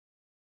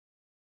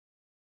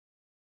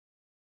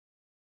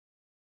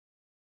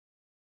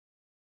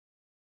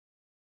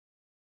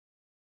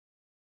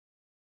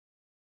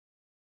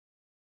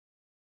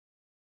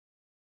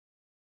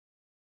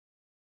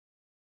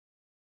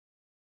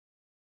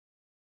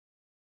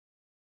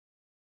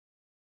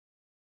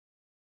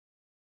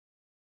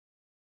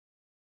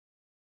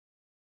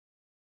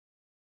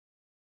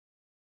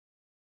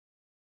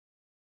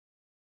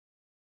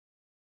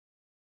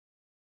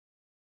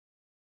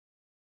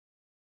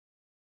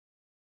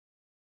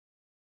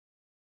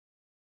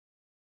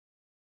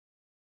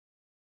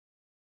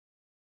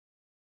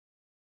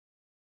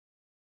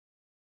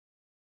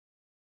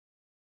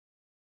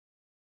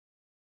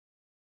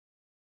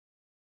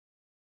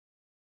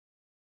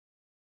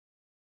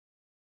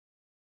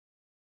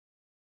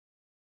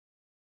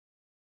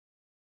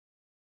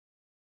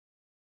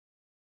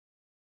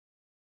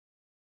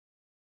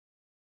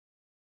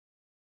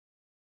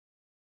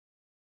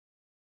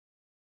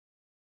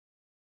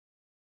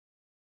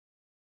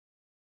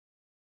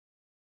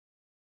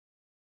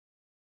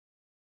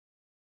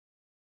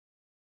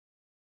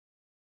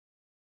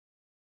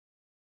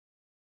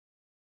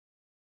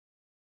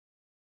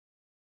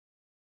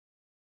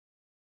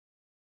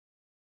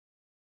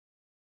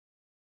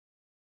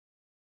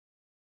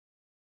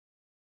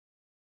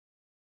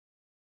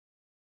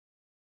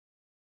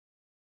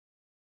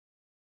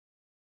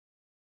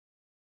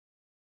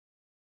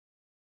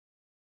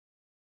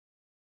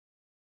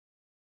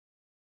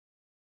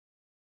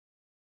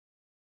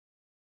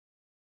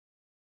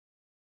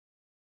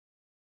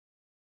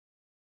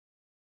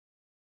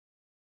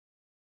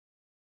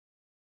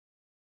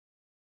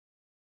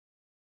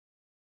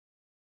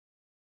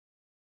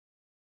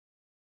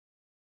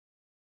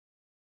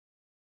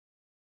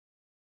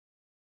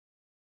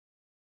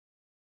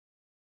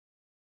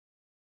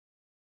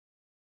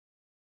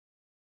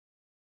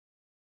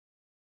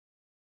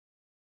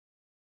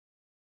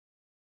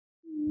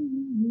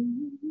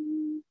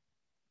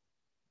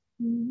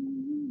Ito.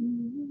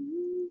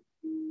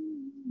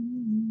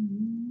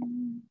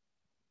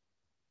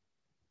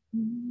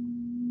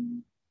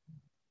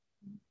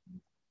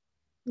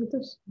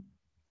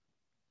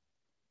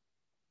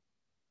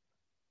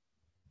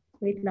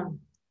 Wait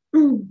lang.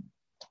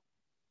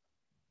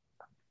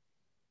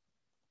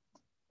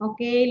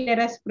 Okay, let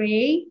us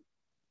pray.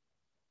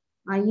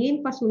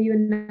 Ayin, pasuyo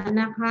na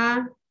anak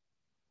ha.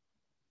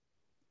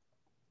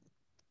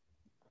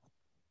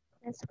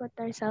 Let's put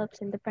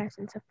ourselves in the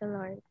presence of the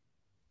Lord.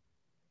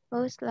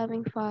 Most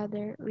loving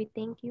Father, we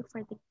thank you for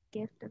the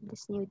gift of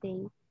this new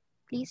day.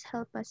 Please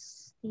help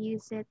us to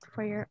use it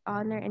for your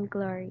honor and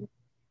glory.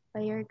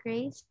 By your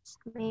grace,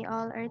 may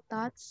all our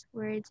thoughts,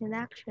 words, and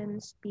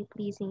actions be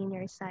pleasing in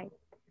your sight.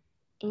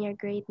 In your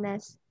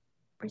greatness,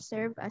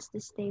 preserve us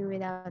this day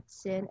without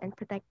sin and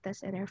protect us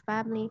and our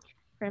family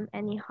from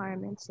any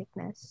harm and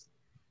sickness.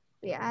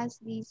 We ask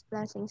these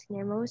blessings in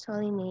your most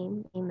holy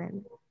name.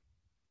 Amen.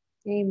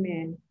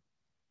 Amen.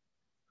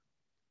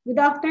 Good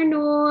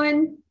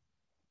afternoon.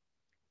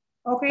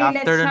 Okay, Good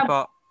let's afternoon have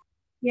po.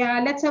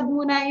 let's have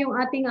muna yung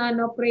ating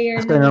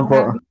prayer na Afternoon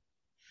po.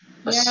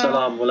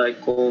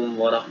 Assalamualaikum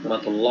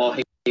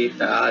warahmatullahi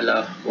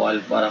ta'ala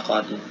wal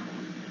barakatuh.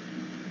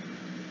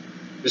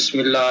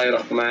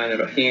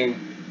 Bismillahirrahmanirrahim.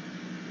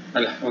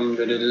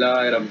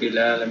 Alhamdulillahi rabbil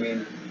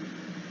alamin.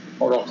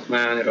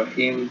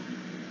 Ar-Rahmanir-Rahim.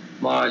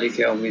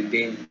 Maliki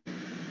yawmiddin.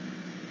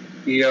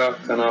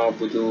 Iyyaka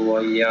na'budu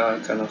wa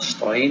iyyaka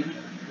nasta'in.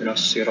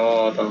 Ihdinas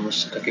siratal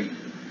mustaqim.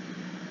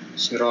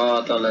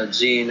 Siratal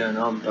ladzina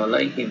an'amta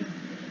 'alaihim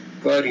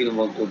ghairil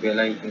maghdubi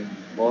 'alaihim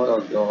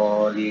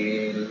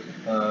waladdallin.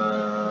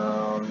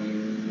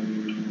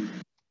 Amin.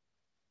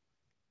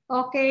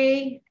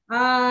 Okay.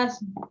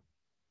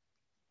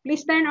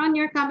 Please turn on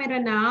your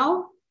camera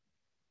now.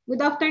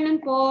 Good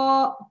afternoon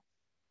po.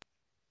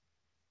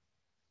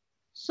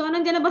 So,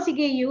 nandiyan na ba si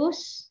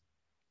Gayus?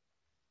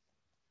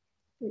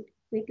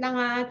 Wait lang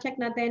ha.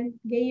 Check natin.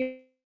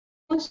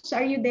 Gayus,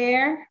 are you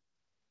there?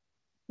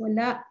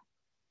 Wala.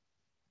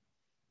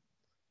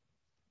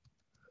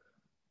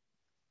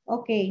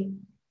 Okay.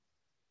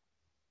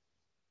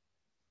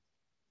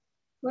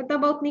 What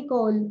about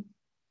Nicole?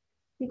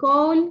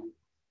 Nicole?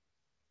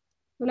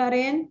 Wala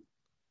rin?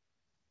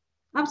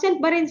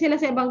 Absent ba rin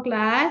sila sa ibang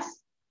class?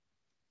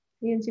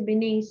 Yun si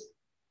Benice.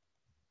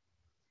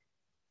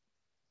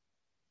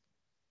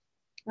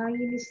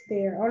 Yun is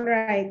there. All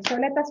right. So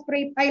let us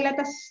pray. Let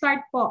us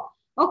start po.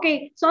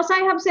 Okay. So as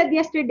I have said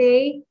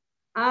yesterday,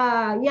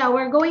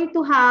 we're going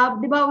to have,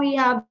 di ba, we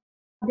have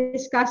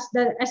discussed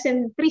the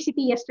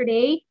eccentricity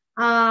yesterday.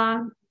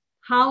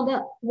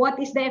 What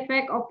is the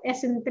effect of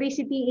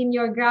eccentricity in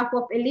your graph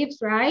of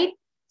ellipse, right?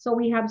 So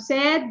we have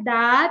said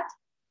that,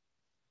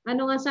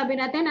 ano nga sabi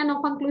natin?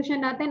 Anong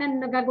conclusion natin?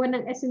 Ano nagagawa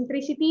ng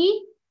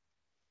eccentricity?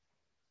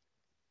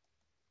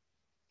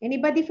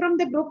 Anybody from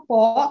the group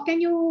po, can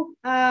you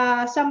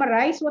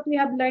summarize what we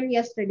have learned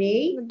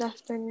yesterday? Good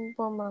afternoon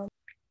po, ma'am.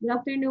 Good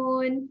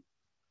afternoon.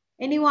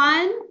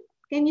 Anyone?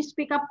 Can you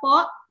speak up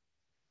po?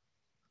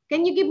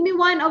 Can you give me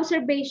one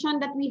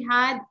observation that we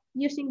had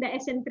using the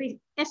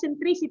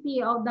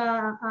eccentricity of the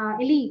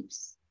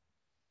ellipse?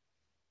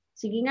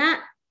 Sige nga.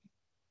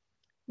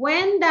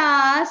 When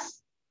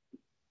does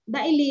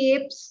the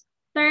ellipse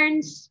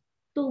turns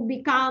to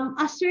become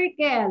a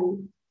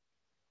circle?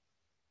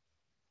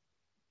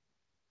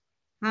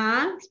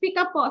 Speak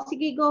up po.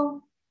 Sige, go.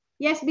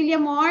 Yes,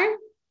 Villamor?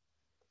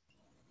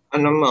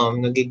 Ano ma'am,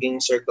 nagiging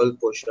circle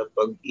po siya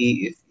pag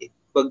E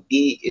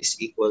is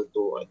equal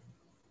to 1.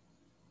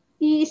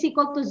 E is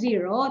equal to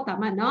 0.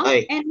 Tama, no?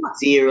 Ay, And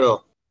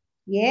 0.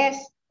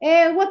 Yes.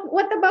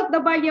 What about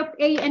the value of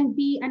A and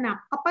B,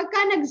 anak? Kapag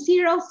ka nag-0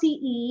 si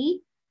E,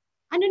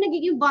 ano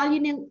nagiging value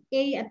ng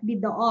A at B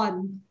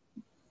doon?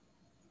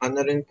 Ano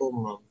rin po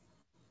ma'am?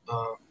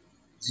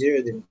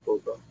 0 din po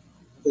ba?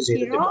 0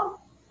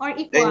 Zero or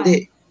Ay, equal?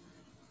 hindi.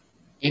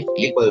 If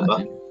Equal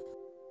ba?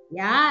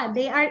 Yeah,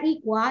 they are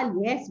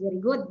equal. Yes, very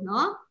good,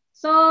 no?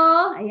 So,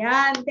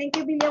 ayan. Thank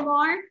you,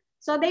 Villamor.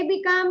 So, they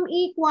become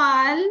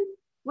equal.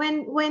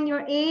 When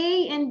your A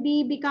and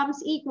B becomes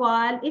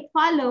equal, it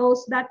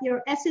follows that your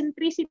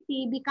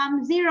eccentricity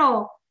becomes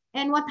 0.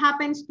 And what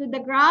happens to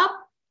the graph?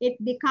 It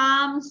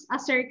becomes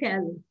a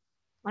circle.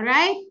 All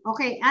right?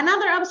 Okay,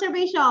 another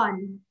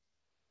observation.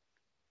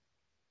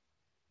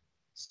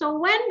 So,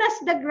 when does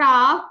the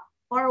graph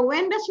or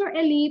when does your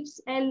ellipse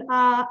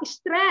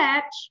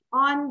stretch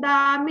on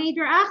the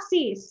major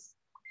axis?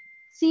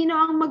 Sino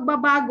ang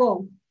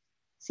magbabago?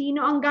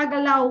 Sino ang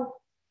gagalaw?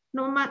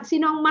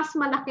 Sino ang mas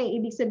malaki?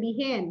 Ibig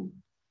sabihin,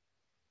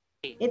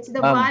 it's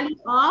the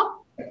value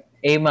of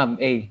A, ma'am.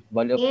 A.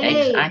 Value of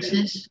A.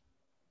 X-axis.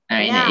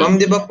 Yeah. Ma'am,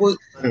 di ba po,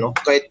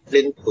 kahit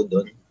plain po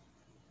doon?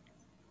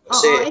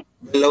 Kasi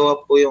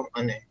dalawa po yung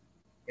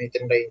may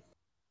tinry.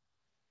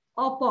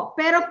 Opo.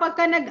 Pero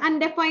pagka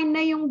nag-undefine na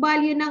yung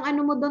value ng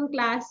ano mo doon,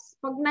 class,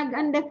 pag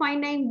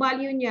nag-undefine na yung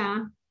value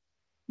niya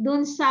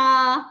doon sa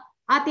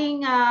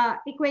ating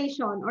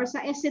equation or sa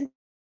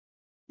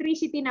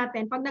eccentricity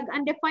natin, pag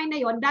nag-undefine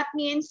na yon, that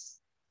means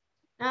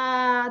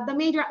the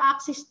major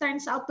axis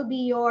turns out to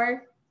be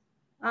your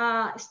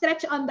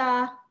stretch on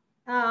the,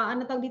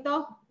 ano tawag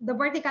dito? The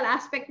vertical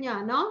aspect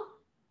niya, no?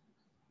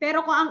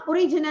 Pero kung ang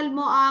original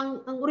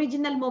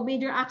mo,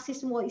 major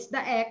axis mo is the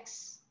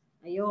x,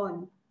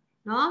 ayun,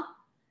 no?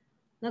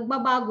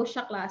 Nagbabago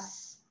siya,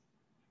 class.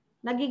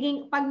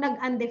 Nagiging, pag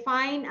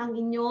nag-undefine ang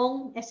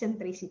inyong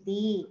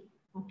eccentricity.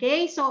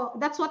 Okay? So,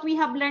 that's what we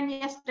have learned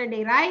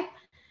yesterday, right?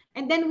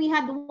 And then we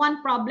had one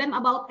problem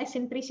about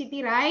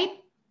eccentricity, right?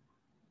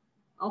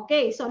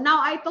 Okay, so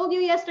now I told you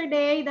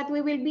yesterday that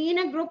we will be in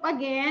a group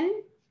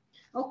again.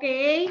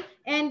 Okay,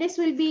 and this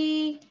will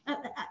be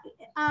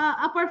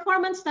a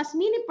performance task,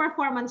 mini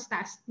performance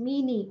task,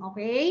 mini,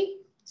 okay?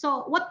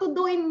 So what to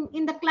do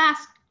in the class,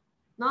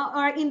 no,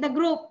 or in the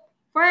group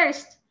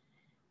first.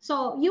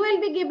 So you will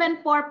be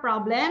given 4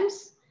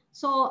 problems.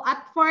 So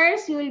at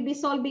first, you will be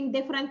solving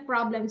different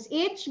problems.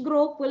 Each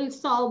group will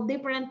solve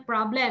different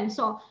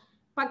problems. So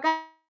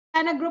pagka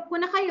nag-group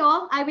ko na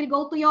kayo, I will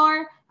go to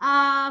your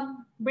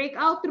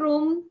breakout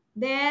room.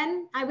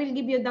 Then I will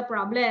give you the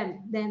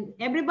problem. Then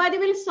everybody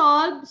will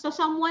solve. So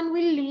someone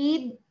will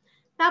lead.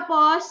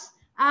 Tapos,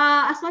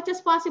 as much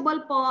as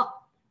possible po,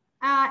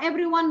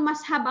 everyone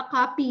must have a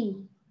copy.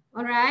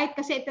 Alright?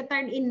 Kasi ito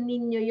turn in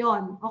ninyo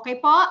yon. Okay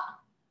po?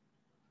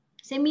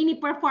 Kasi mini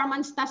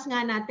performance task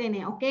nga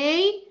natin eh.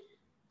 Okay?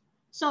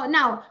 So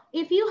now,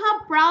 if you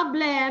have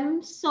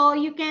problems, so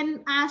you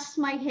can ask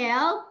my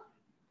help.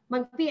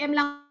 Mag-PM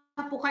lang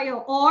po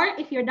kayo. Or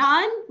if you're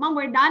done, ma'am,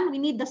 we're done, we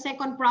need the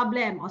second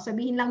problem. O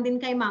sabihin lang din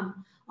kay ma'am.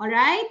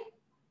 Alright?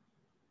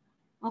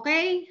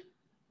 Okay?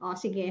 O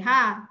sige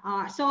ha.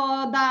 So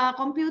the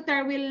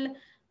computer will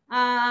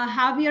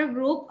have your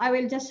group. I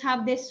will just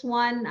have this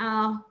one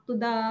to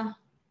the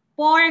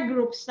 4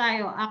 groups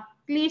tayo. At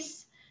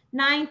least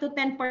 9 to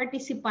 10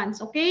 participants.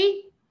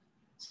 Okay?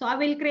 So I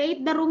will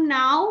create the room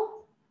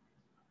now.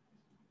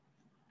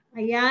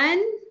 Ayan.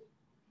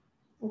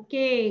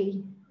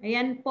 Okay.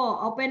 Ayan po.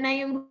 Open na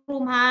yung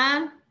room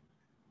ha.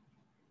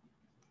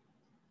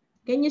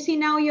 Can you see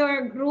now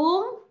your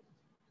room?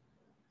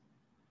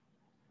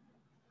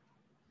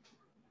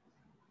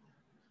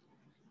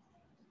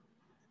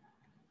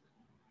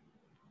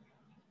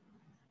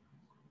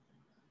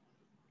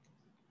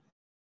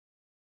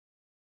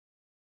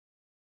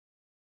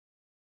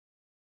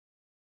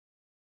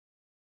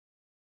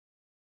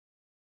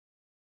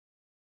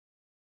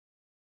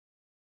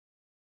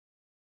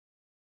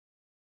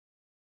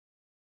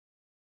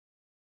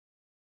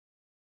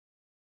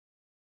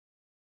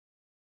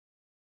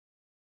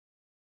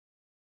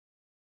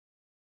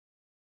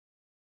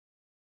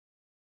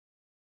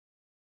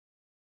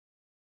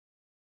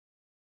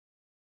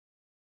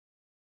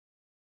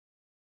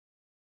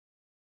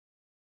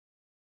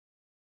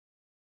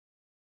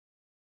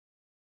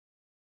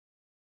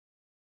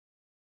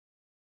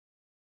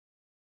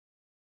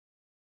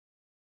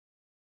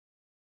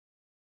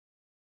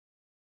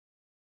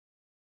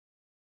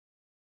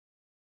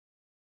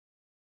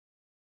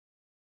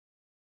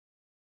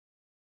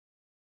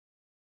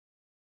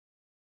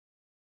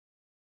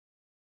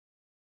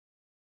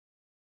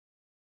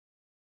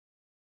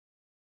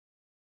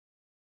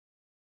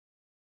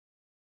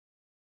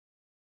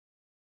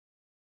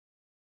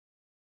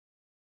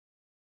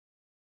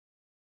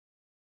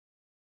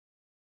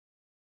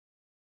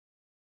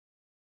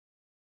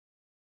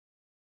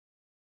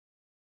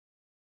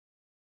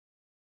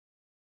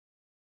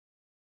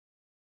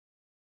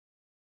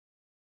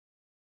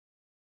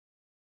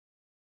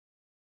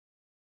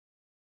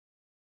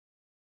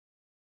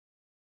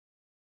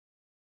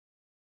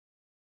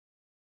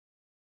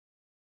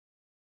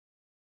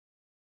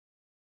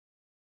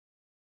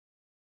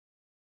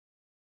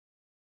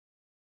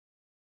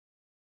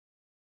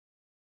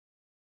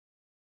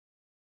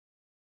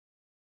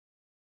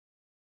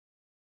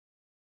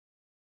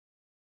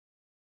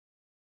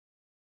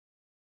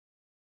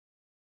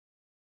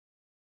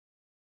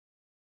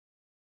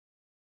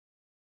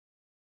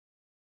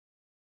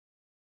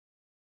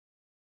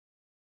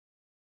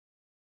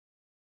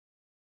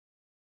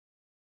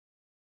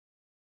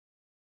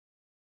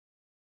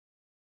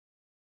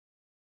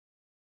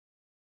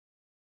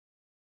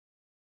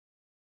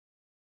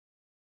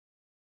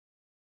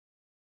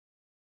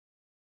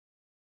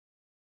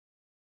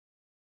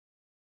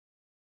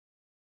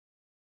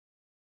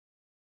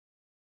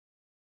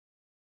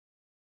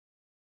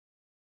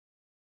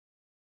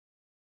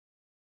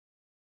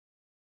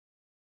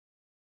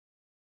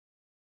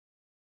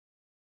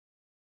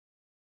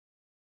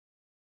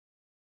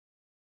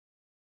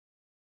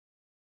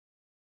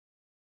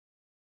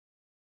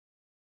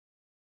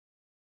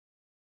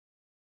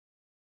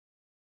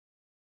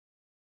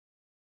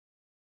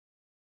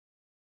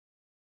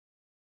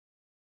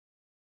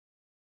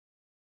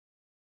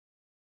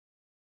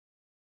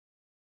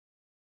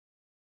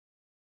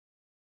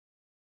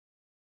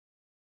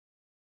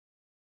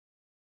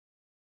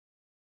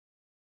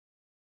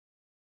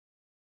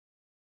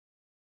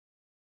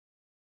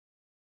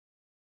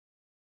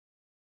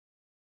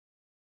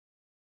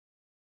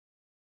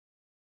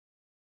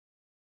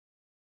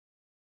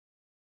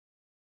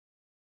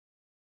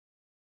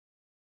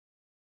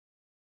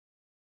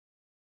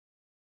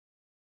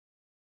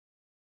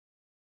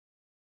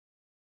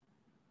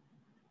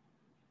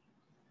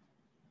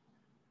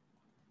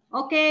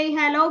 Okay,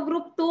 hello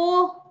group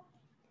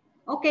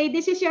 2. Okay,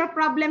 this is your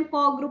problem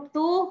po, group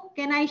 2.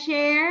 Can I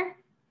share?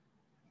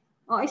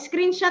 O,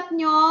 screenshot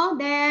nyo,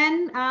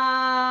 then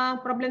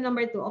problem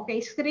number 2.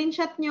 Okay,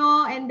 screenshot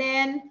nyo, and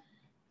then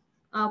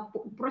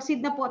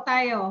proceed na po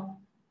tayo.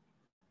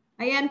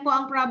 Ayan po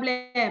ang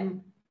problem.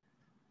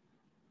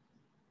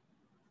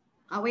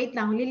 Wait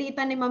lang,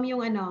 liliitan ni ma'am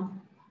yung ano.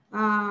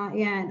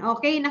 Ayan,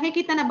 okay,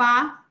 nakikita na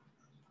ba?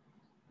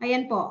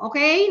 Ayan po,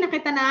 okay,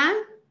 nakita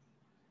na?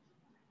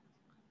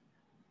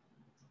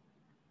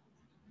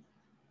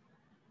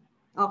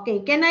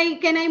 Okay, can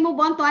I move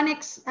on to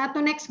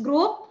next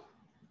group?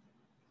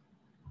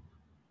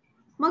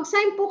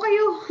 Mag-sign po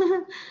kayo.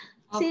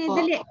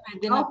 Dali.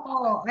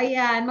 Opo,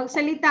 ayan,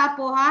 magsalita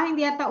po ha.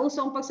 Hindi yata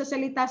usong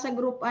pagsasalita sa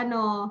group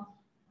ano.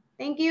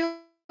 Thank you.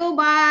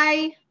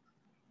 Bye.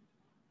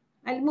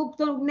 I'll move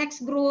to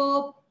next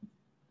group.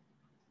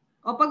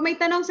 O pag may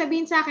tanong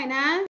sabihin sa akin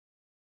ha.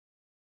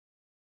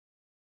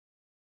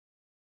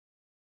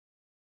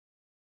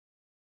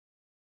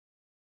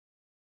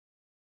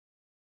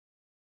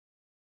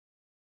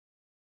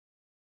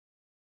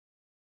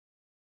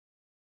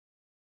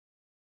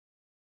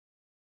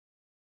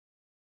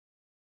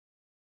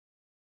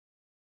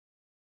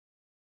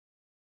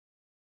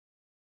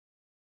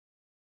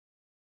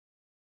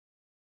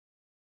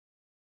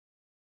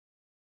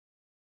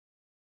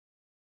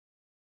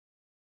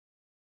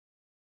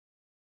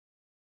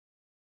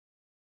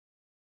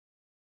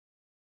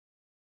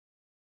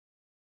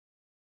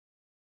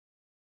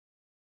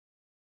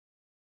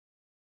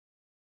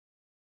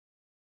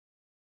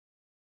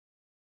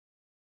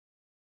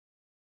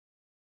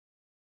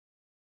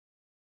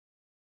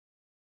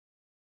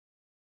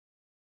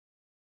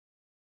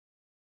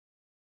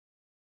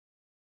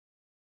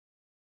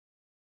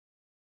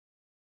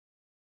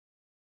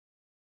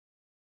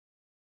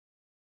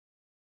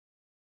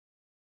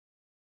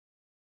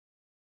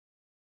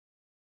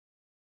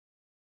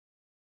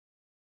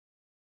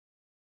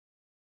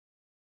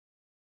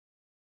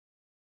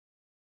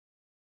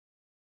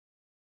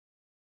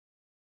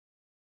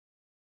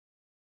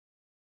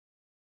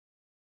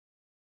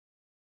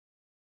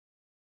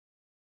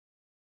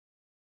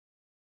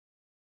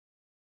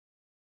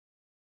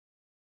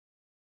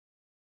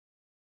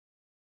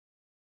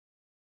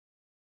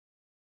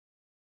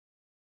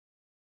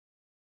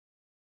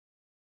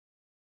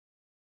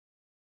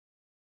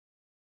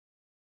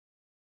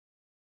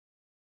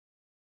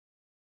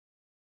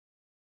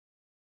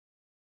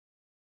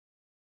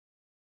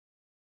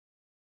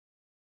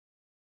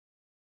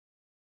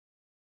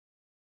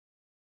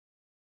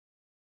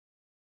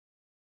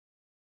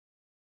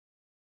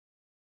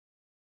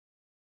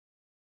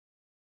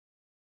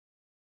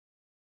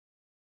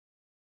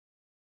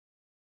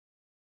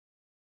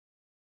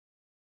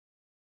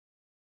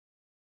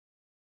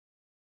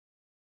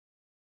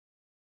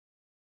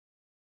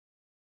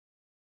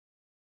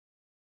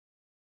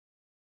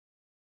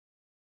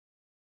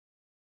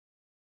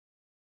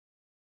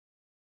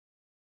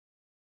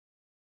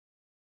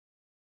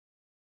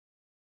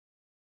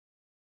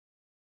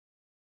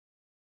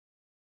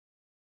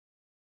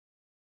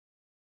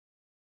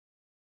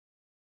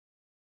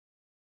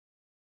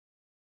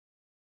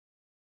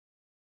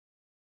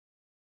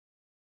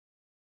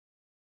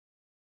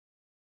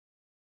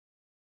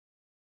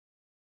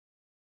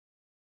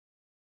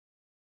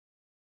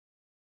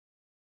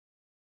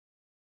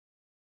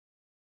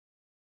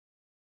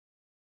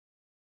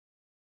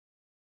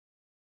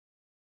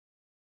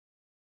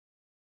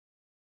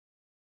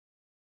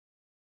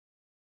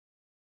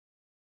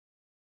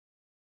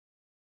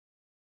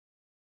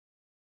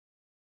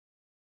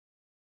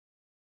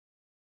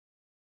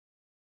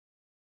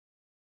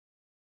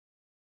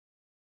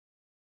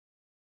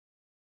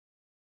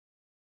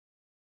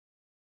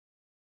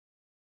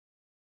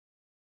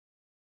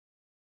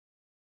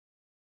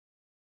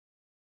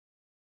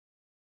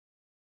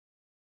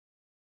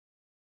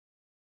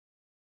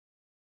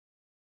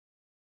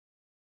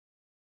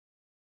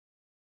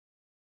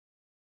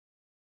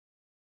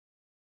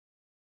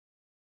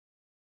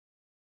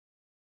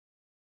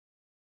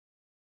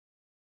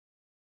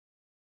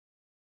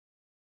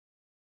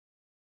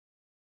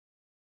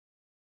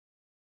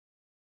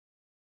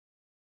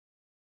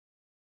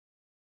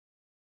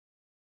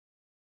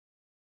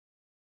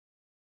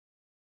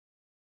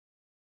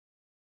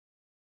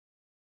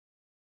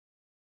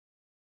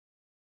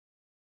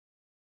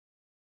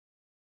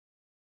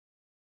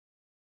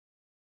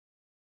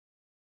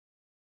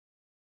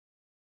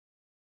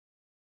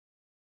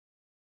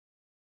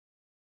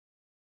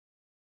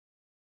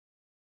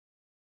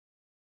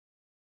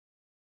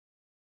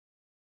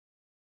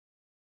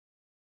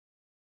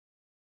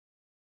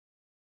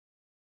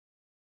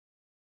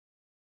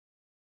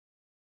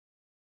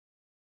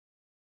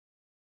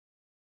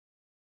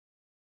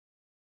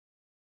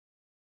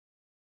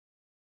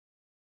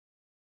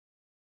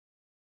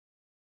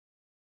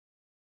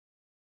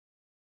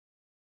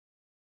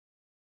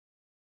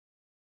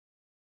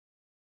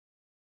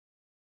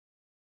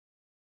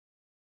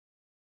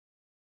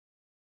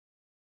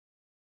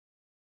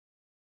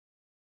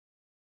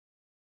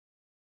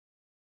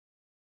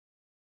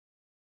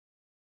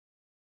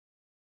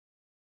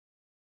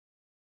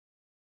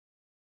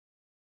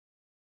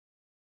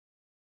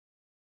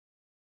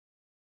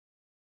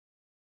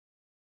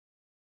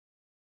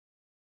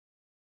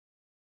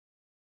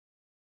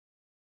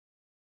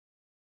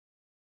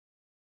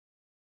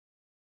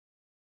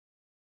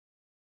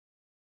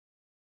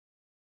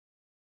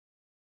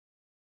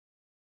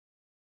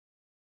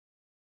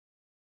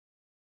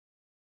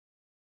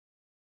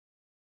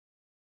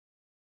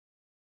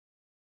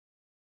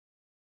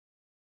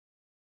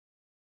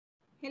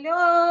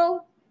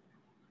 Hello?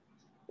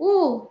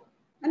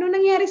 Ano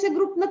nangyari sa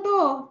group na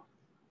to?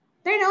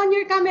 Turn on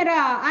your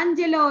camera.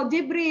 Angelo,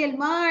 Jibril,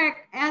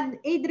 Mark,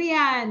 and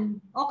Adrian.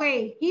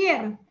 Okay,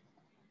 here.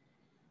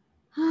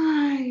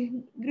 Hi,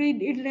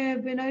 grade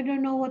 11. I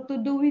don't know what to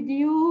do with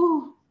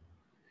you.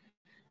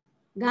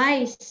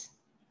 Guys,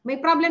 may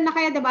problem na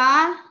kayo,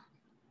 diba?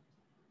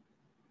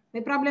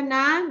 May problem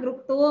na?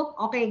 Group 2?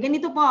 Okay,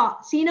 ganito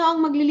po. Sino ang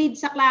magli-lead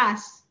sa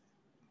class?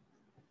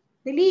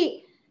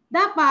 Dali.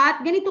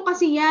 Dapat, ganito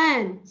kasi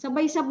yan.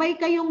 Sabay-sabay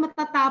kayong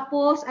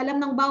matatapos. Alam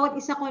ng bawat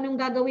isa kung anong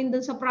gagawin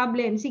dun sa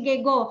problem. Sige,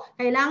 go.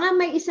 Kailangan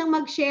may isang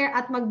mag-share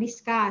at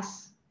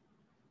mag-discuss.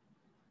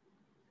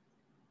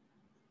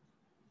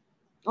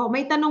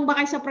 May tanong ba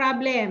kayo sa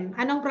problem?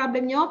 Anong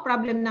problem nyo?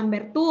 Problem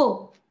number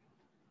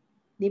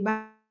 2.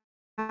 Diba?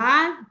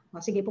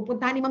 Sige,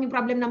 pupuntahan ni ma'am yung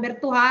problem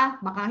number 2 ha.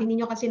 Baka hindi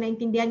nyo kasi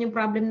naintindihan yung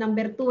problem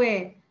number 2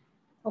 eh.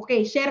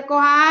 Okay, share ko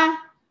ha.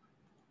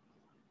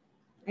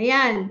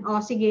 Ayan.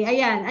 Sige.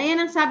 Ayan. Ayan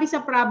ang sabi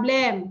sa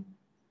problem.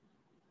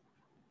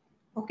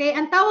 Okay.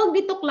 Ang tawag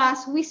dito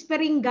class,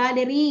 whispering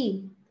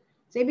gallery.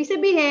 So, ibig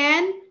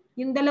sabihin,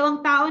 yung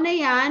dalawang tao na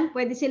yan,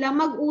 pwede silang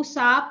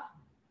mag-usap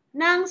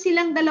nang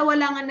silang dalawa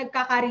lang ang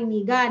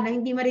nagkakarinigan na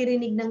hindi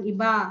maririnig ng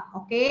iba.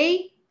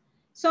 Okay?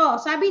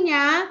 So, sabi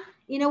niya,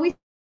 in a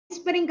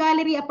whispering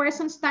gallery, a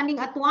person standing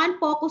at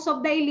one focus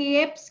of the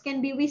ellipse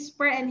can be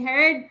whispered and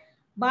heard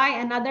by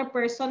another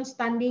person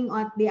standing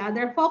at the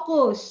other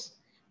focus.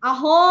 A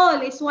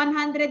hole is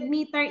 100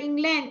 meter in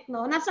length.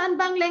 No?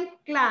 Nasaan bang length,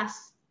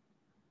 class?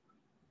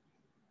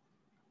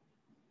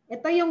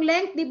 Ito yung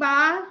length, di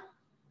ba?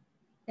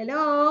 Hello?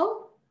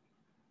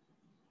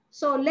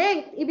 So,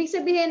 length. Ibig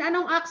sabihin,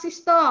 anong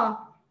axis to?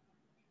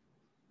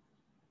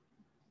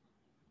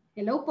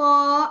 Hello po?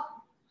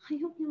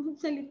 Ayaw niyo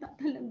magsalita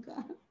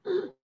talaga.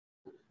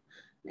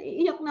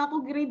 Naiiyak na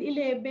ako grade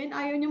 11.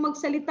 Ayaw niyo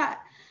magsalita.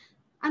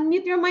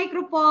 Unmute your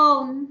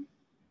microphone.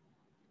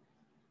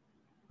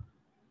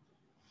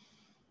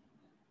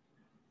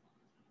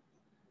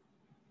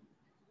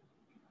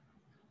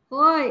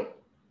 Hoy.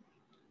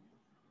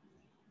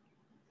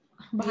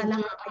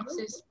 Bahala ka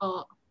X-axis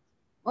po.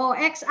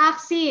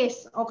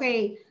 X-axis.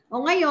 Okay.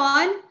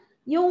 Ngayon,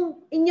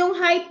 yung inyong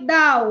height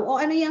daw.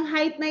 Ano yung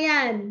height na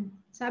yan?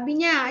 Sabi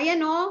niya,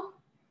 ayan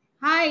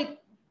height.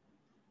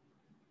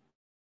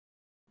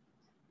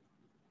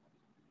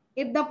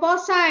 If the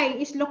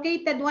foci is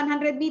located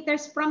 100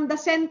 meters from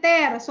the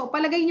center, so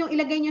ilagay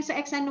nyo sa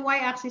X and Y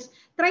axis.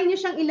 Try nyo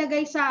siyang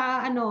ilagay sa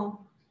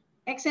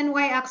X and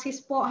Y axis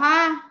po,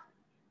 ha?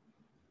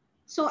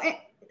 So,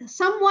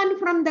 someone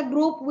from the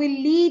group will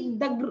lead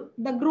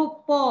the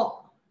group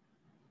po.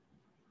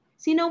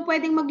 Sino ang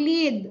pwedeng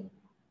mag-lead?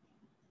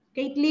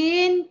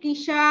 Caitlin,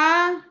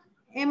 Kisha,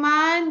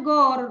 Eman,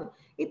 Gor.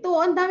 Ito,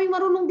 ang daming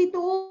marunong dito.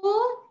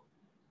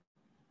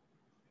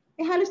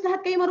 Halos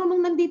lahat kayo marunong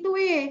nandito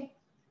eh.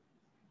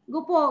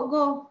 Go po,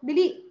 go.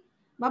 Dali.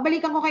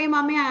 Babalikan ko kayo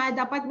mamaya.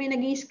 Dapat may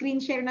nag-screen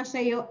share na sa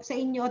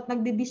inyo at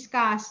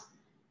nagdi-discuss.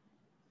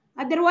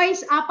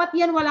 Otherwise, 4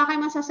 yan, wala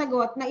kayong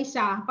masasagot na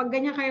isa. Pag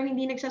ganyan kayo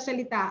hindi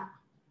nagsasalita.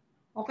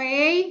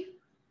 Okay?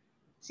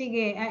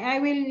 Sige,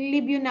 I will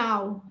leave you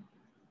now.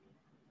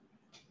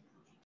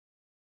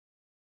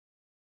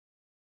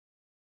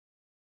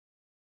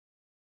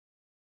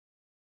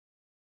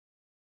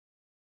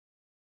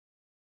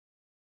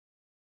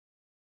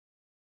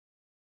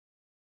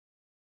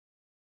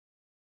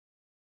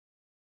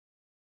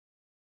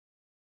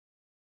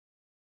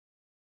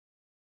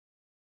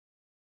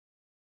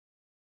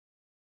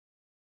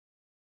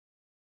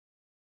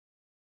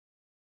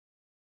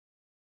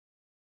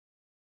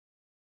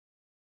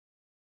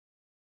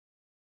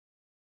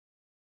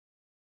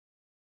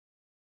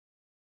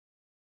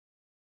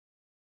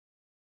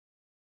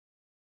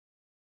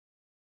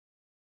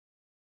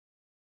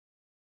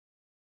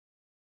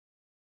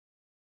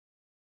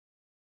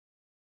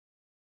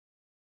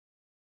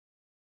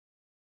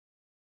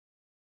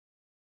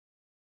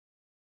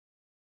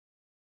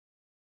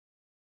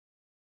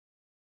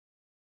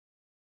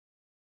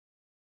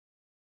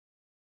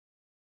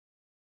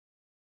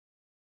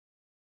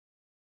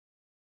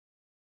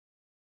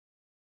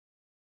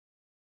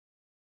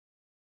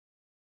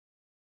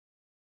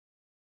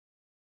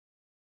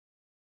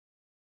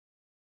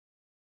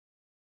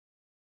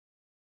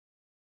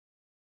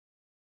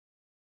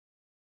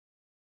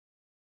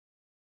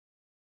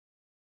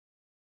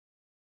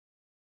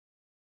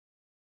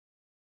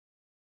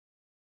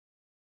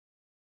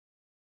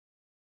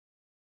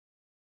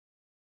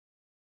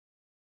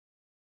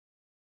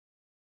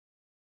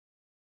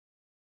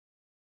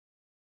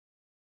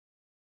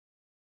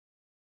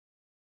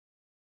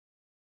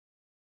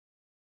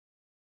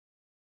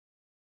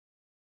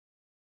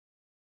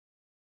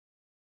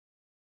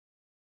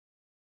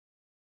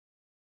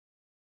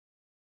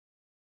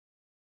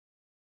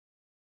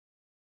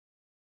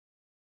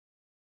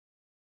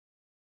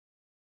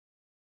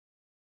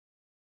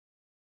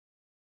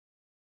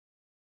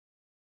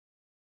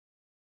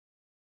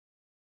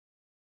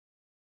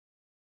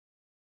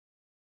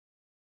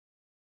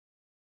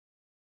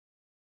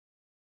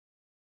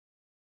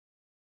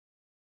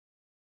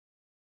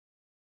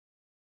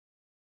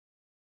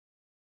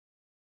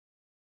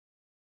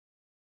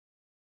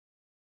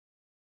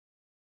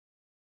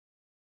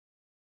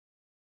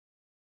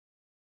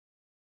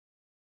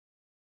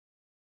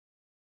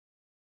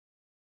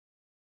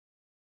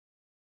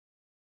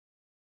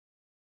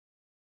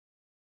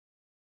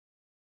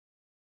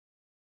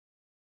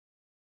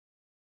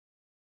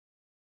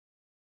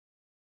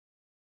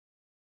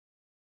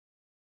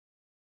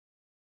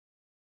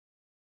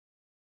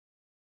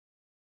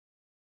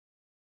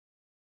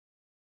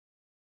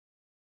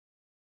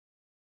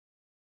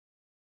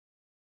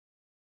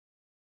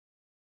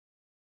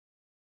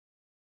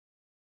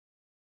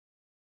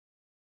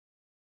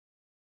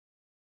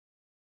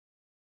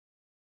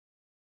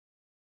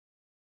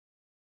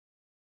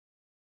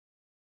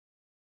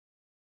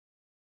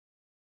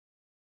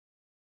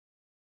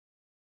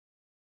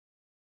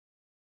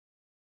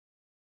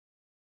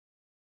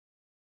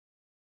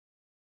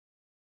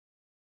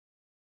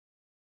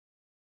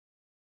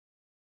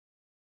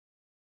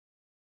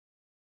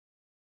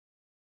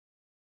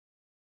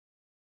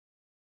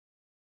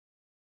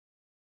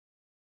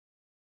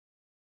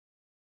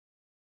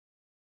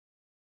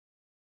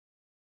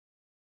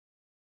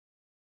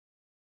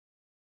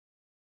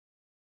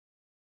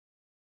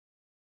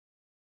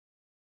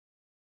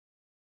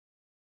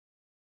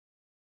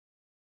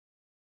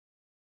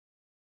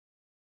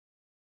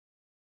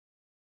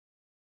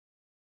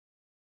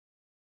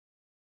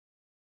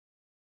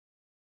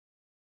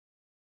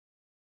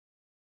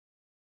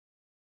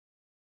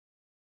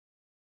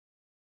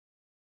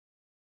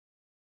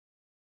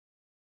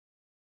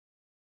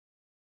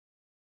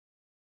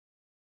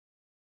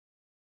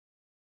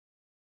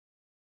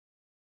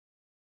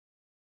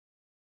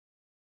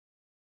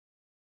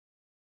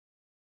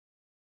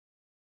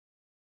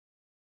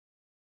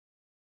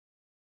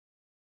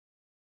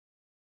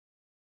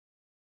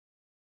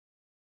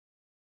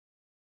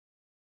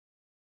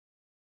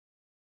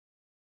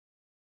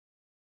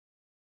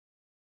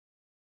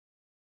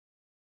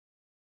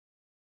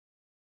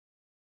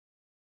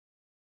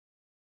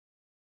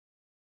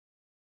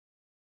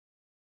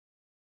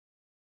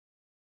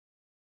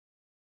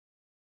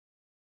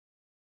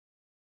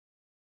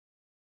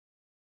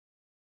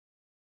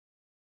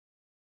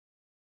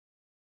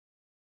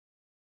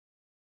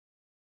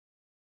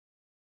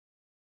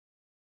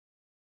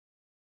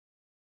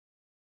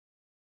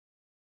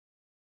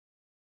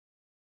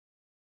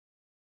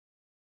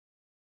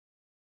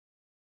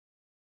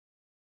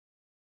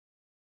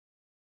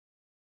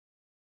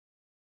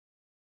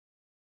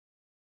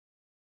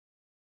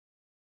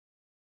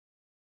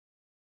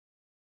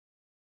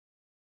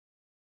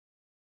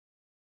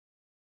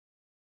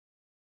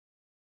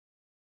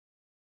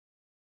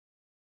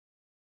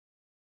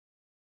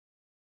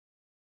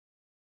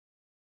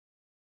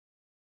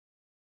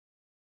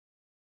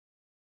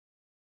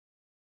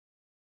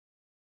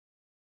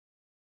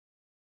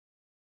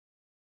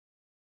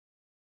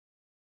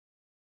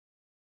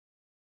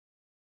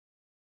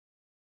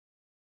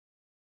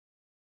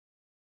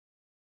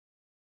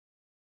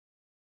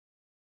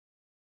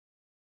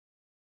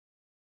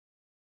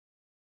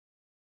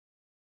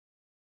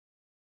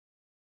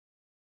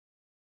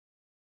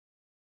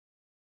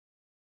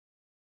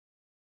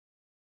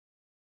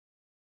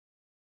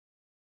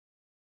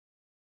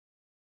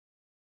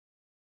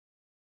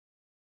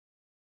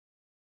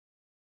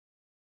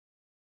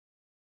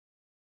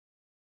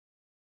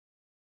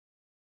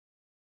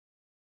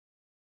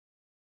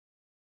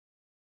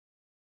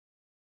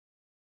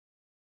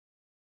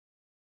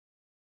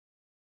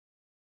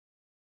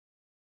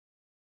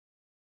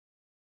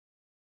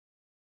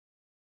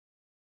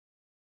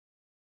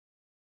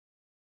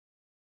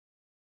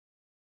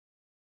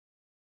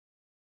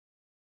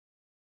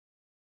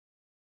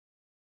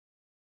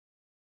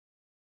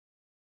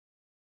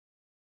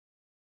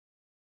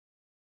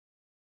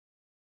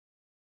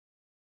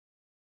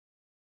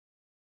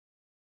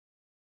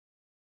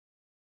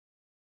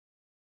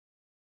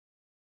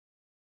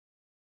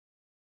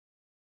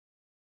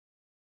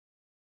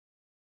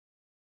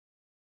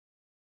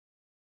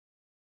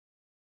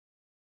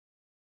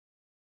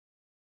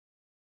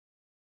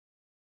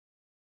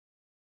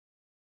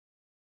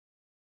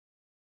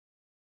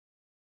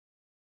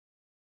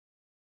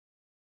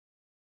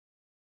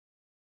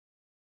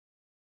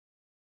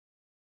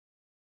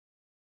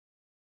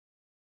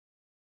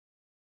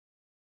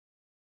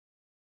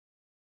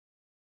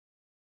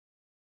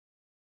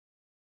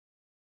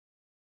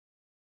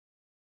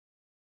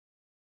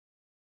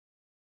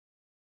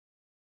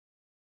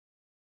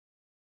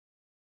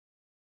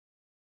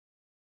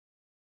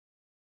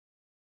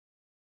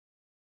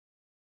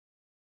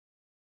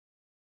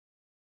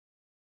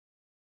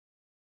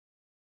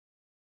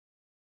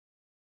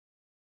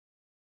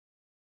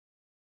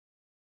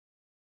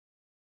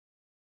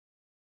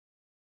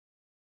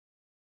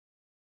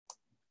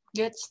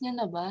 Gets nyo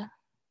na ba?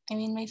 I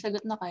mean, may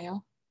sagot na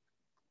kayo?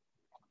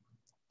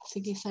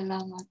 Sige,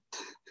 salamat.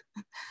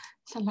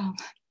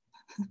 Salamat.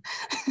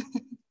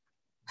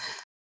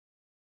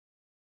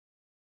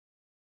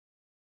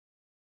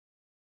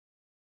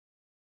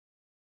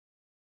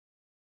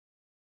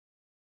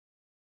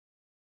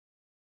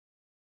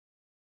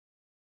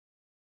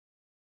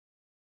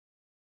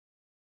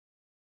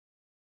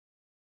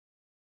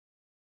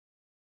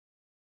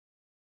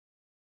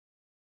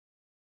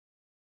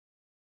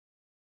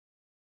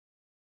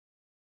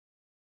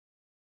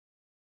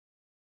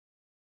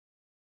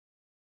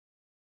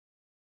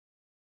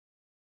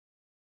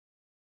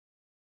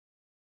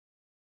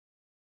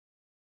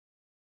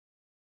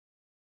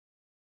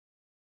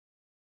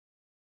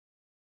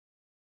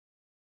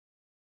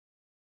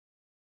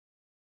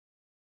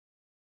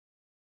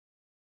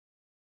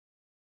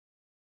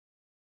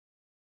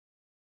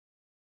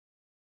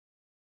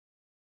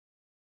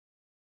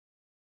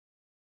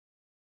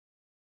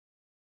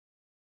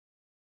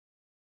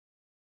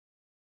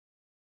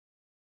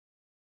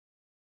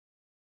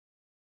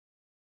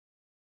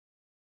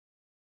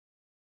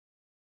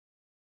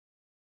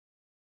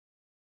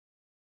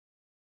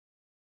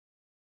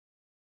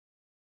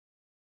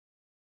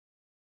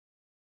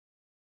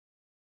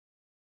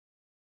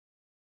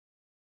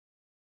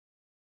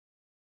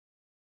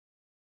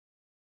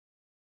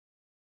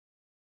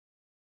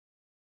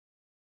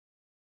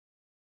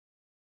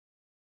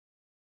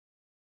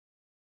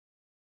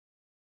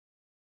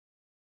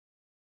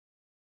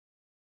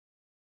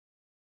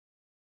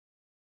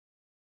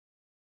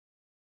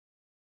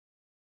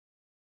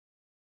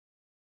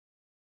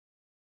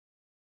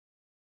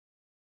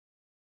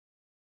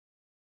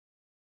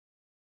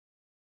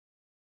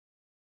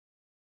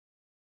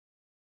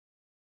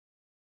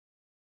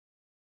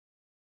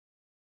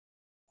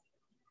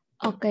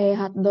 Okay,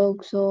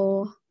 hotdog.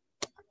 So,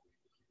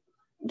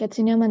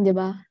 gets niyo naman, di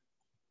ba?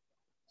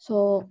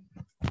 So,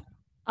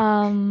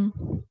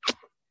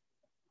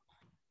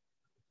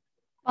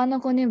 paano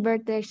kung yung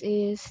vertex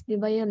is,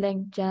 di ba yung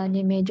length dyan,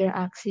 yung major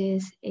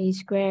axis, a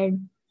squared,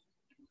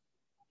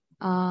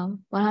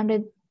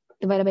 100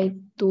 divided by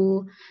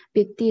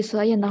 250.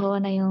 So, ayun, nakuha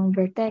na yung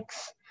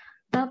vertex.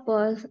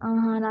 Tapos,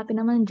 ang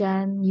hanapin naman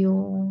dyan,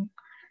 yung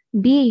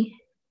b.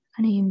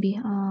 Ano yung b?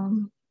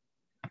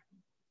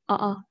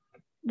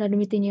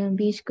 Gagamitin yung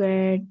b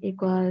squared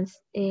equals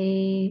a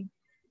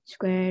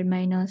squared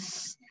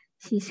minus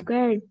c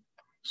squared.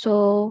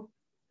 So,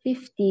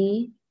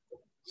 50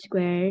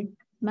 squared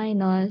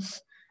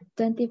minus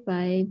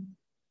 25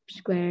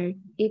 squared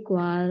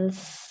equals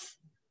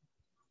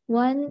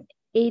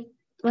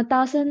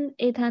 1,875.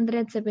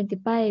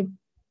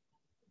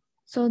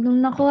 So,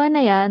 nung nakuha na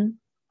yan,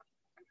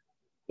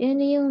 yun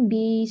yung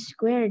b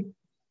squared.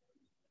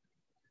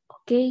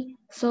 Okay?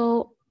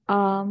 So,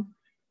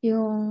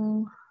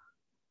 yung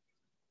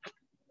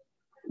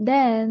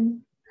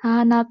then,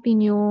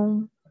 hahanapin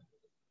yung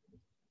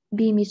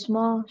b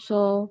mismo.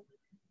 So,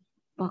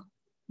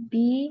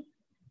 b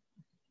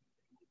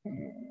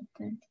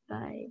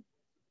 25.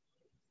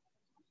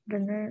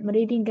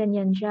 Magiging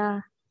ganyan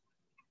siya.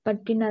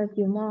 Pag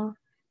kinalcule mo.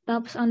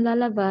 Tapos, ang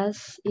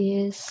lalabas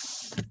is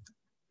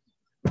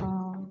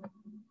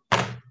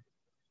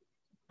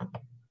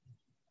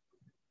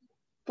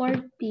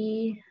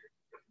 43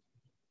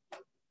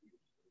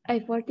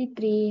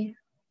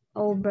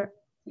 over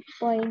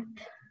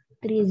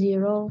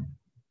 0.30.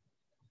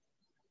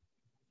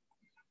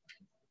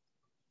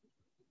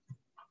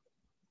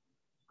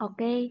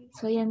 Okay,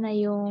 so yan na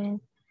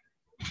yung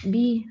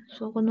B.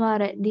 So,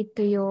 kunwari,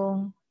 dito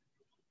yung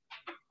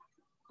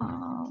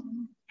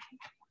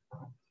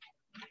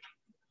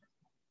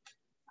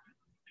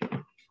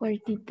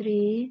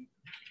 43.30.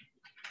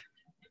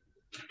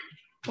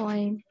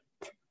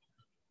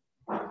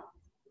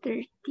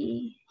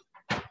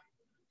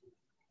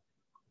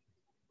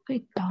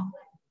 Wait lang.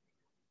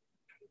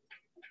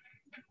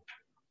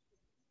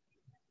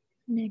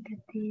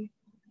 Negative.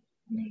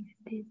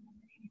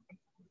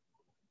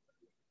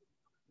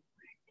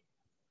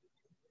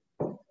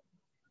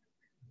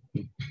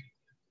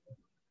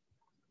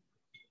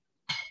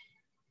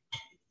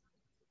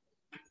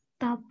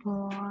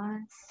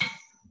 Tapos,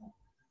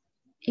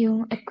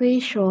 yung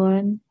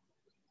equation,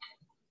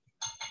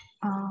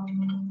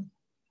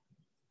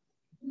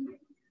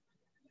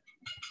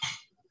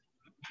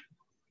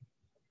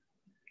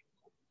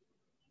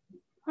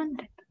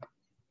 100.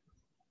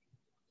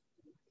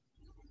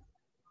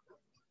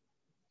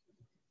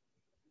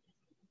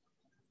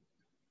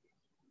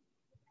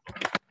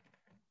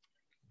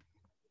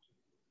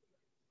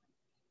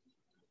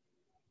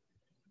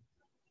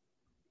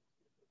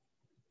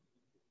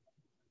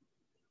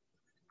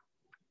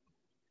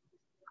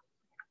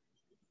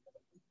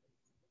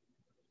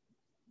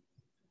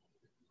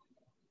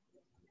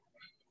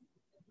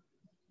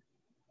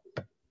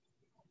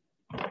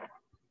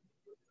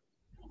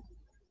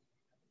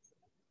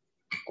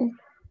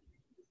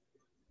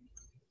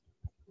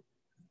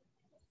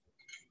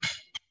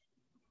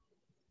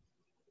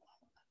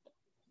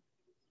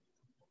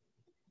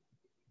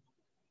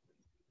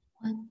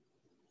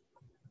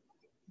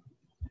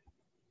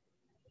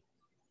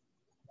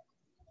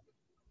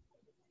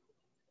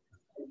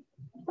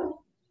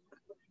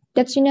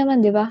 Gets nyo naman,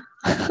 di ba?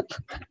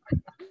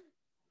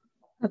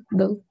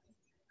 Hotdog.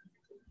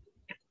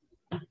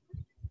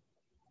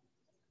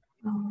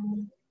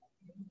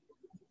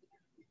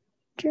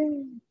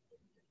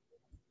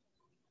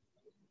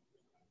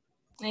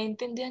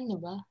 Naiintindihan niyo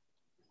ba?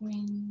 I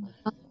mean,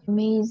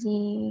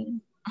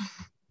 Amazing.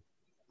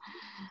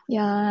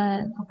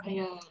 Yan. Okay.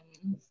 ayan.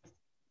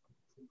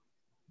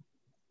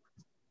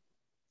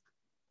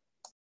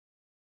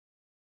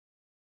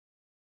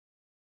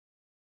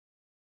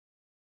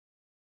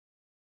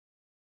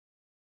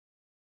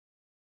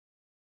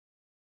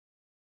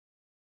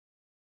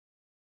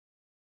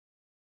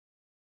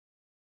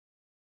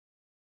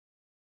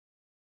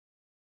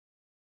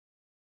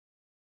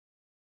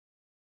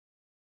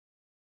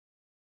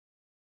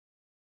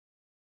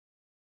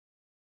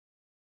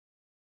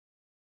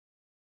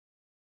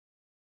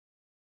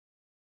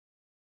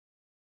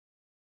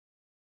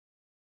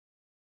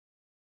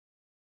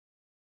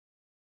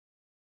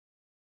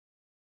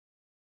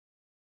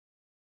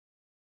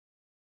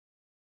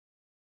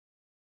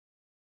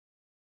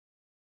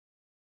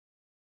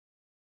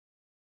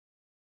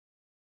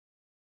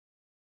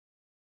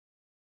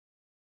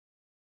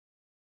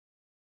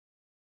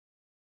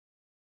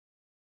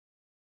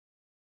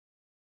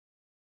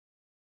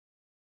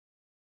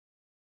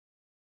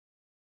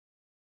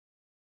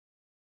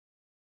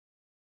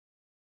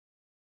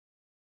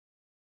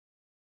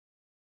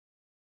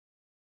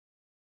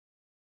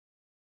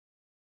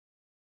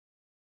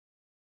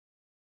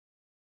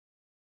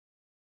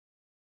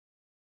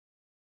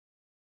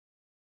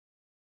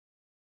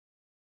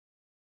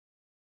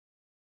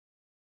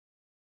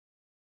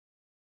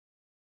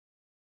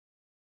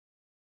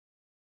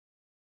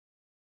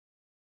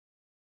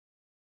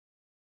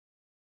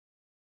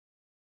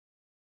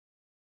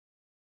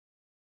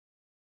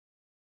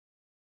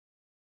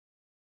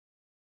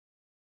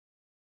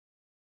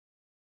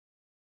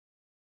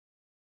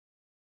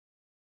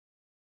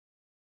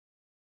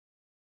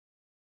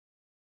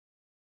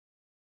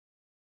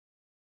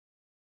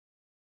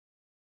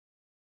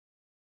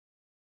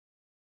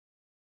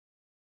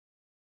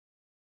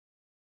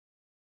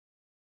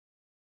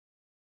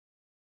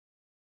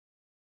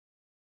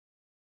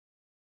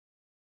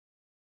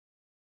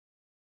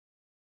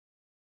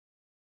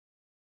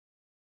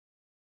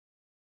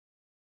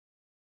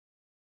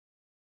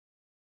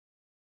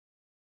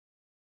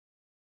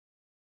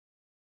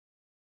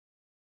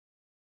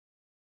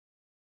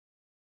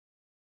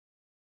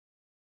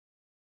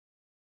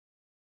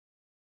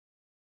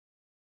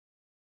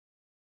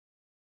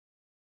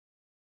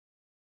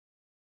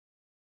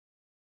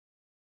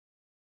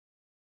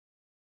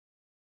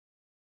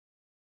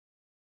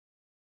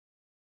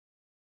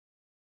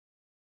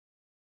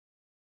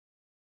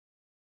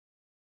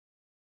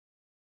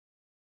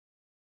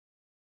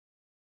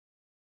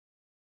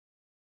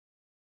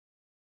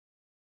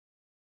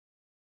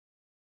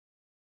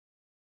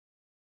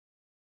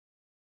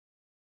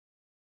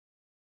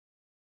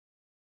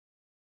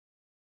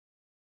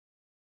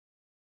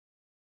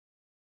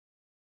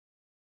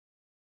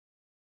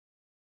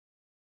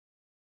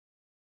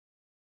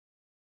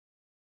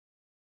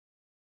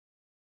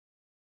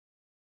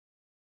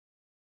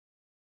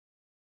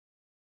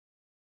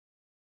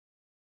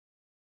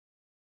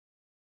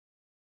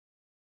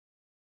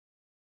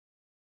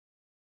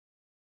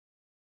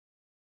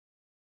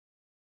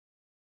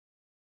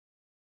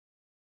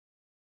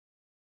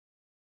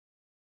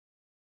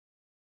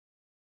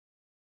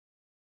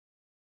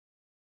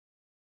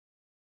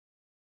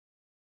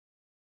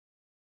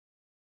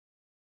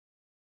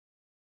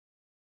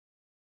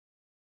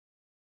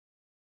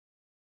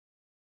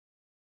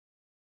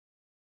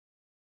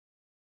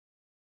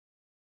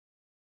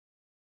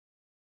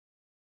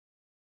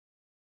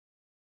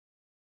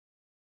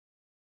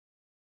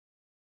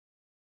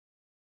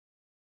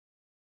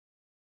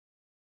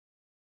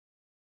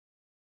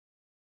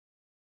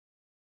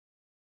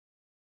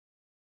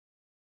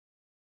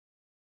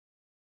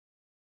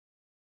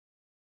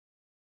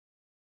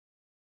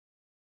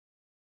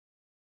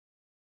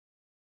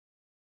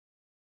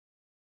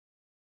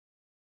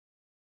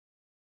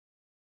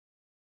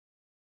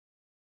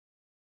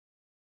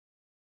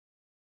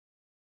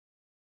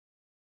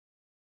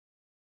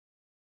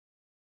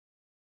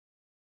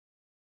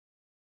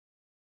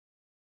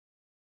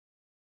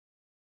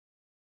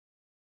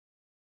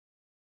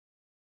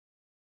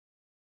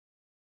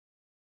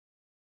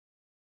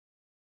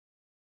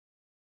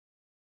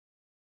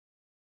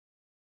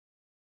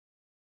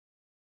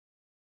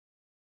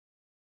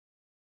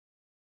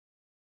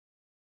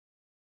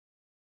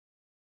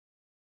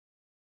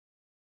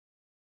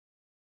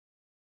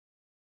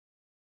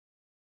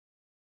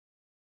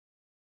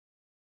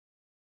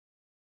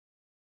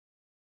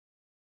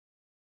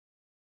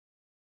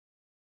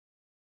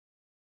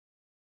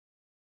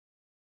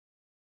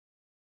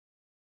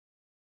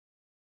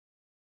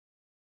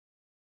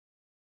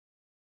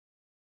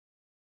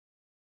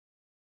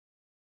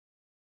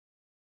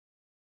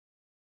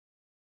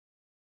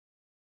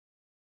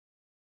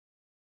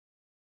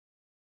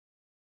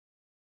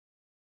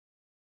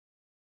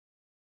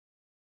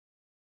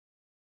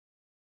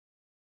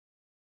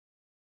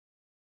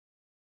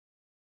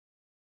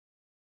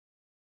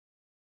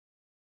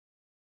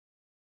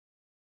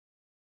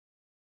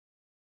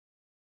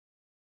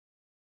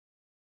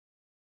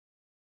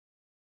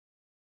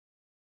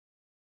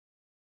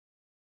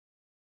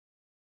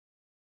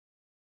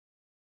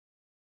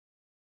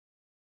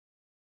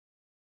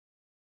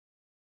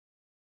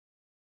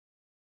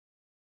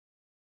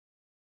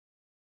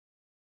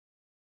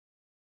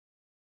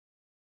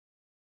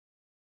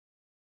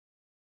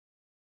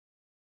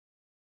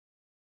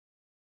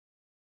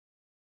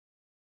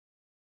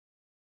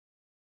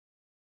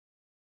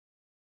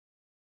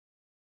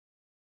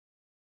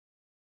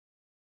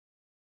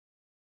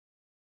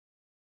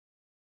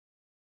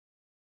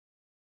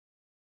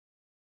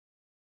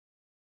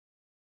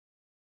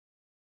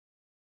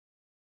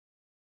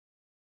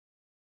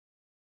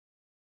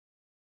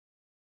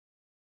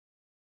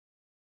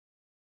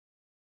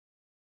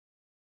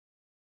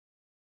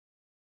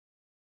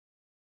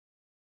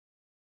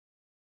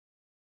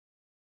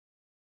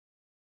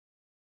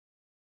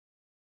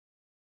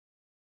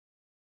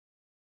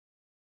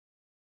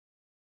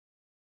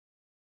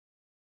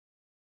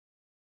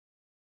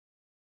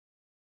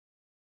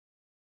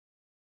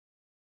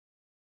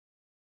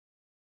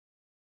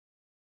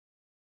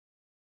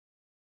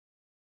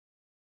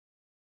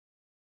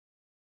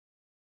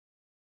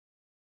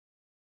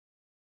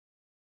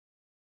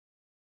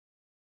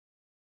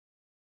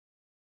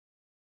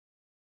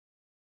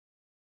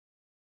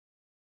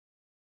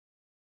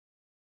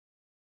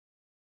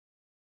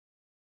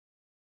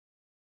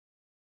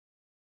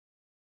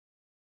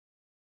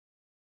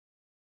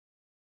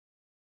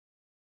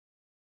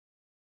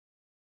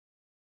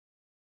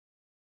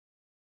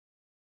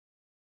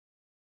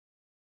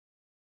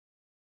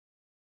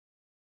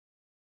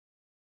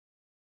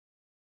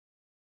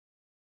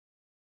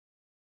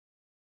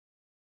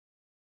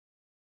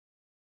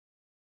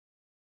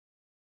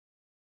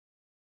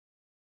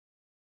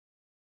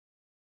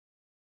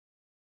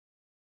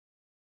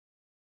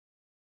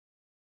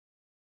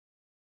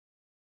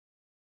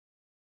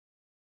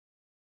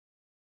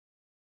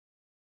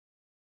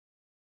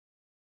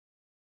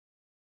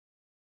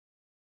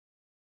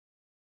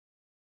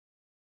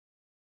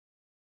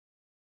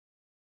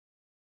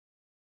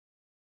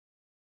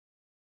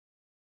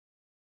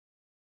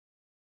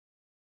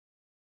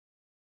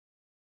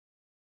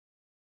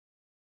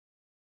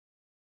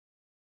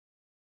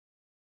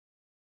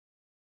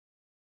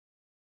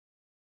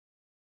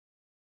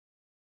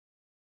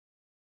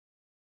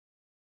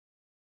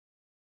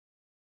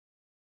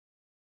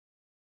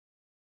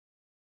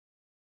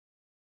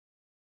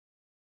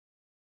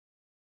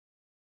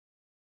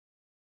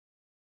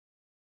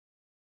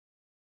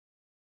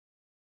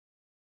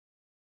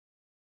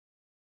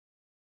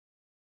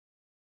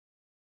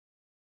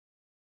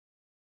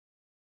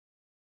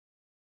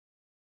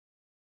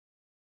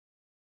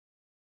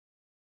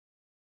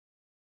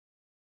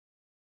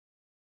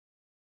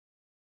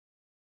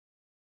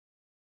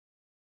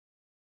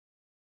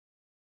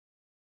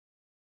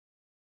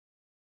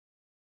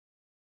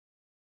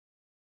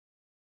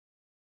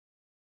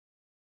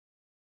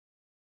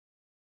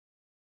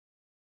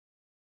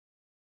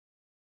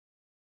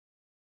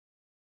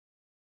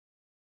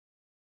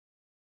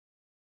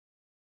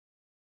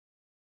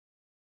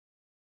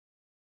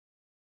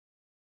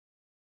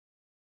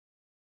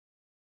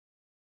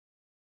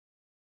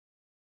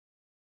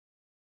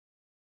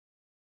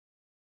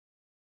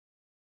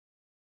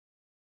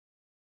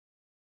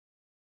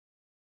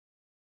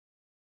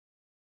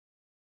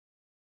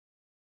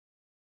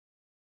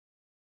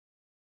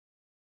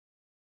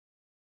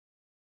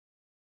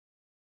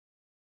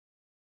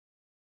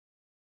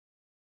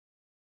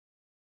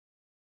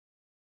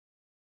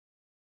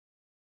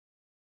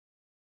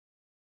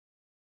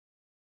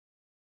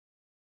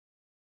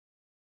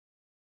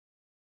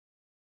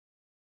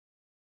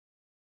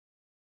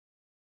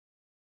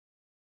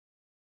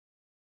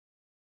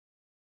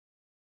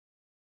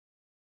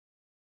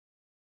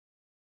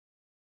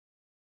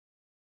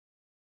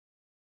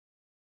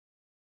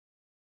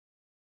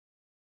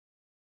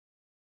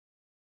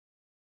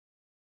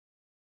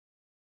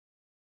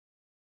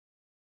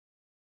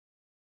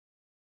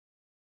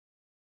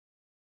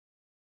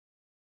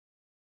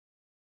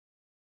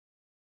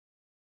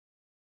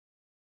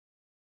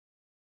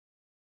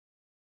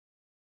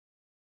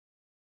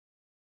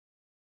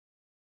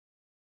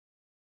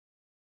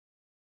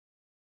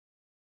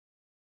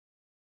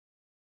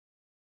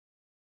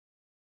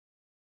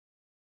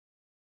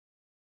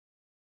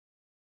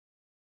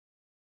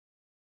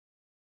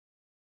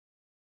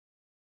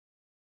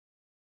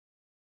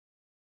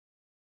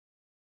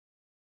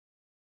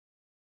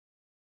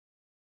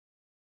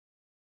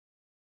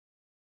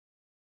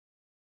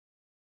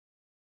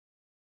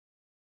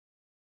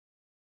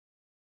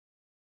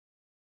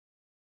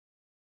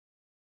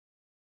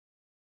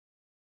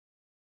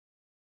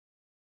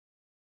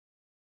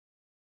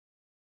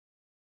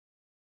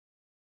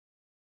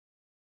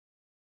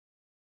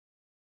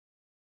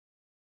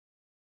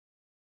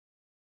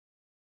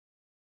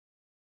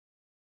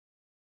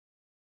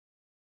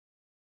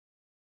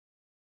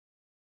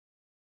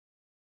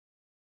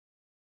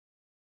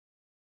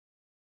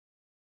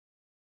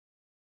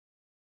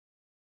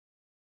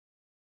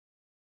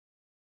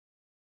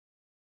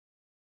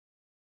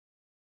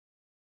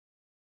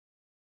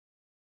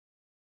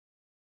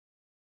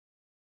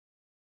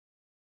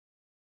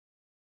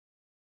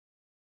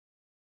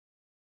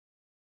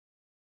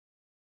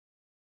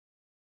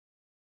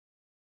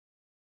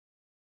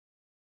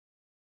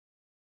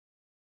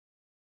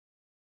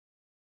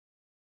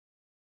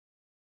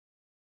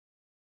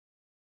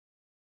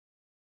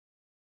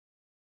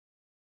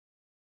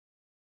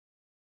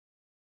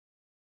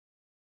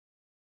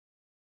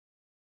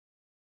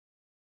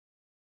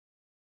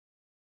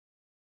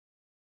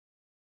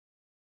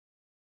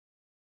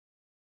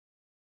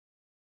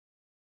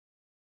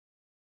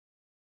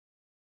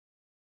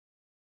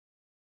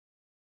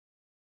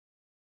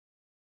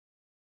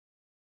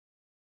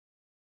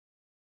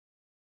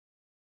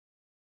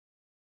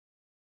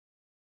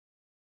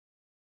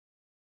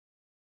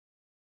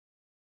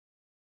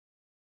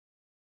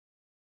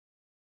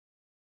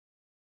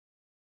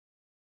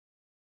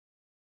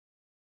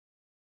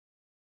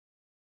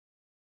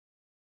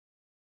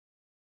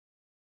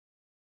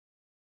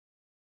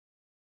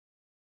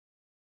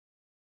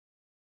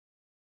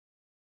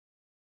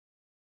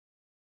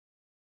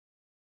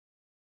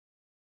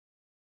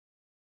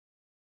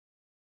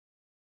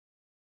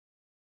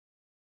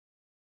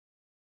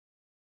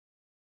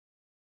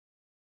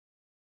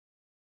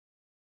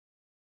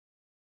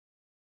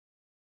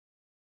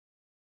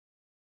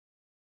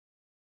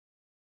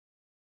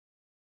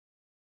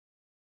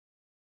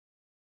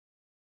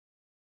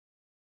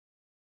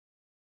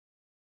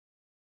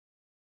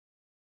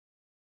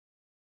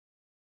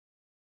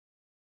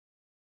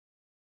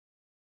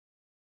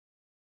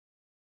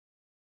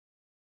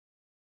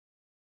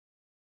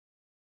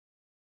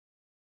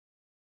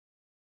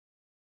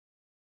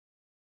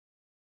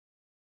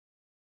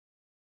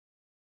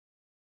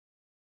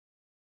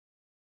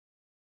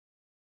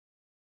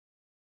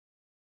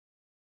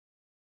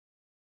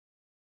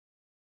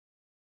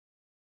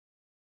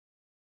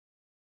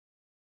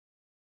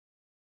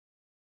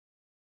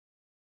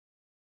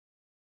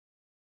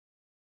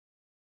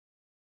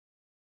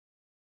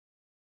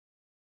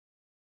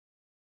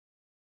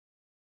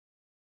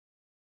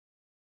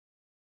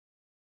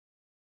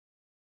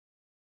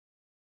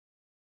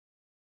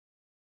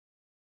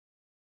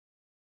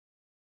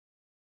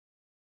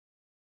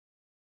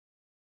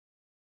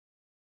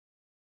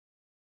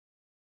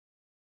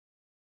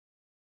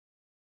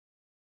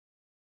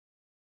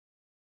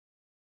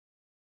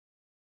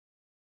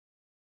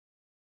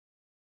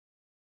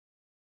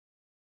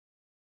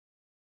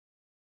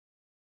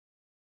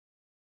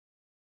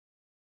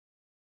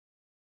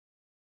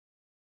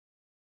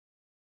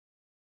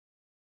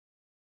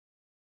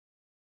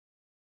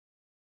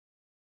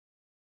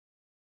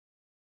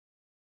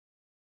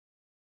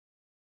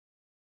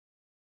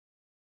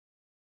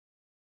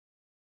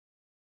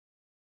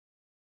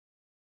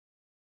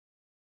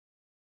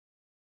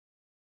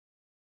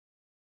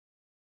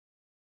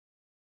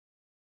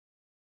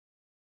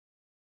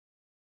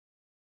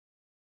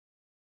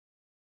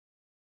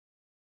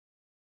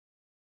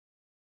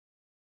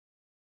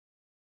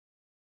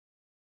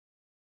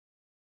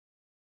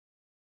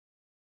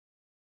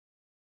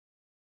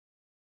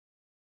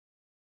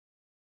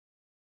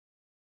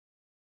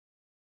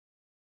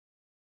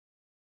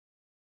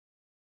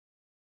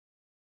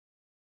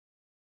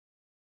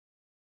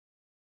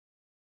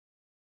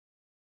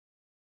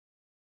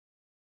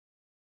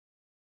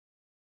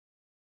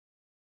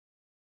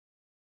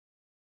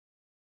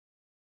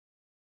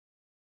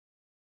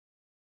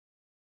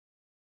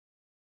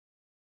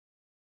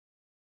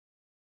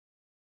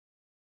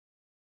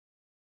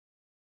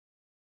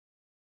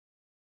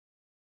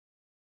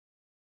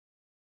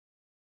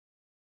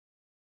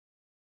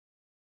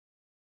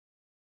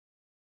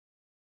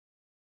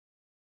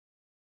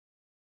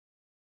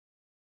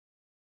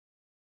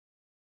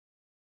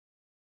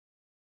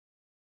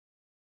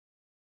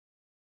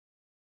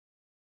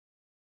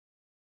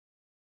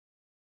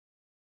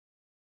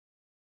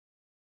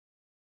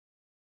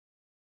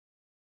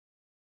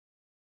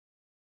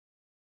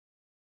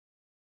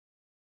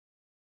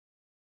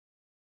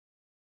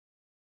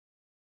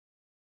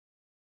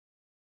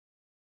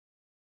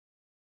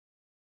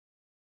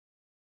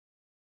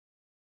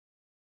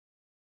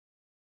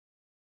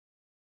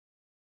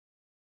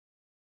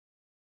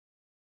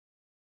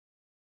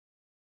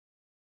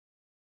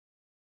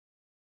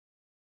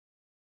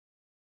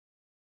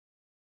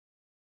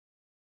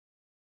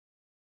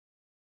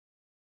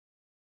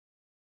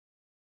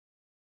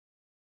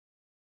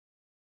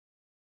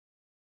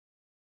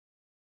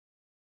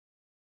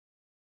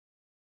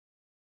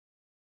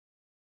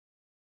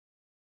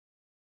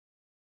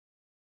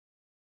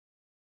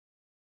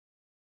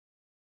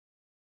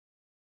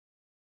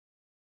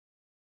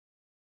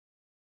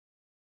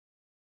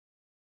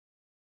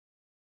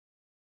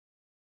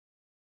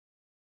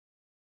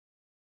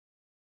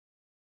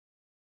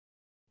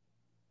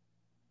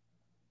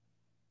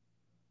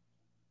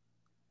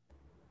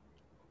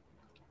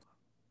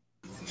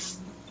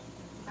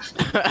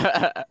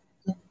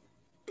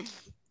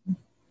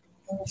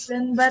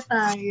 Saan ba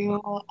tayo?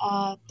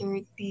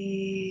 30.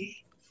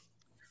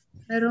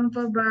 Meron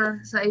pa ba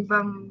sa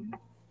ibang...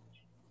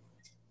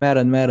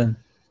 Meron.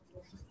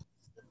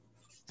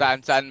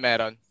 Saan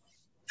meron?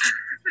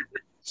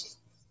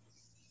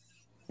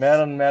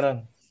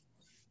 Meron.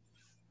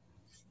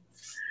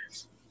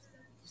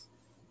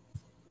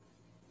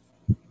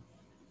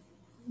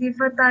 Hindi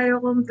pa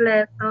tayo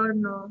kompleto,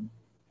 no?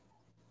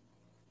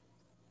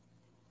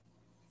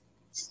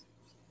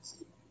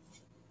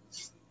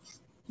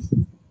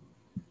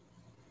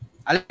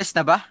 Alis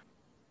na ba?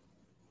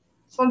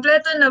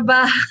 Kompleto na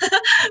ba?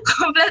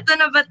 Kompleto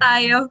na ba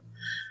tayo?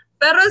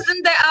 Pero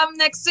hindi,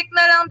 next week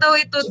na lang daw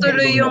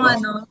itutuloy yung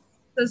ano.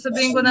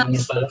 Sasabihin ko na,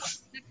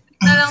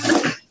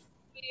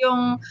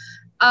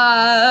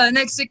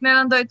 next week na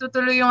lang daw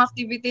itutuloy yung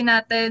activity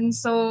natin.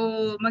 So,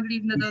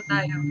 mag-leave na daw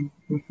tayo.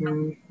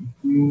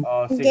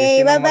 Oh, sige.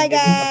 Okay, Sino bye-bye mag-give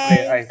ng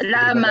prayer? guys. Ay, sige,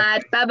 Salamat.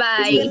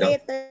 Bye-bye. See you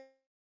later.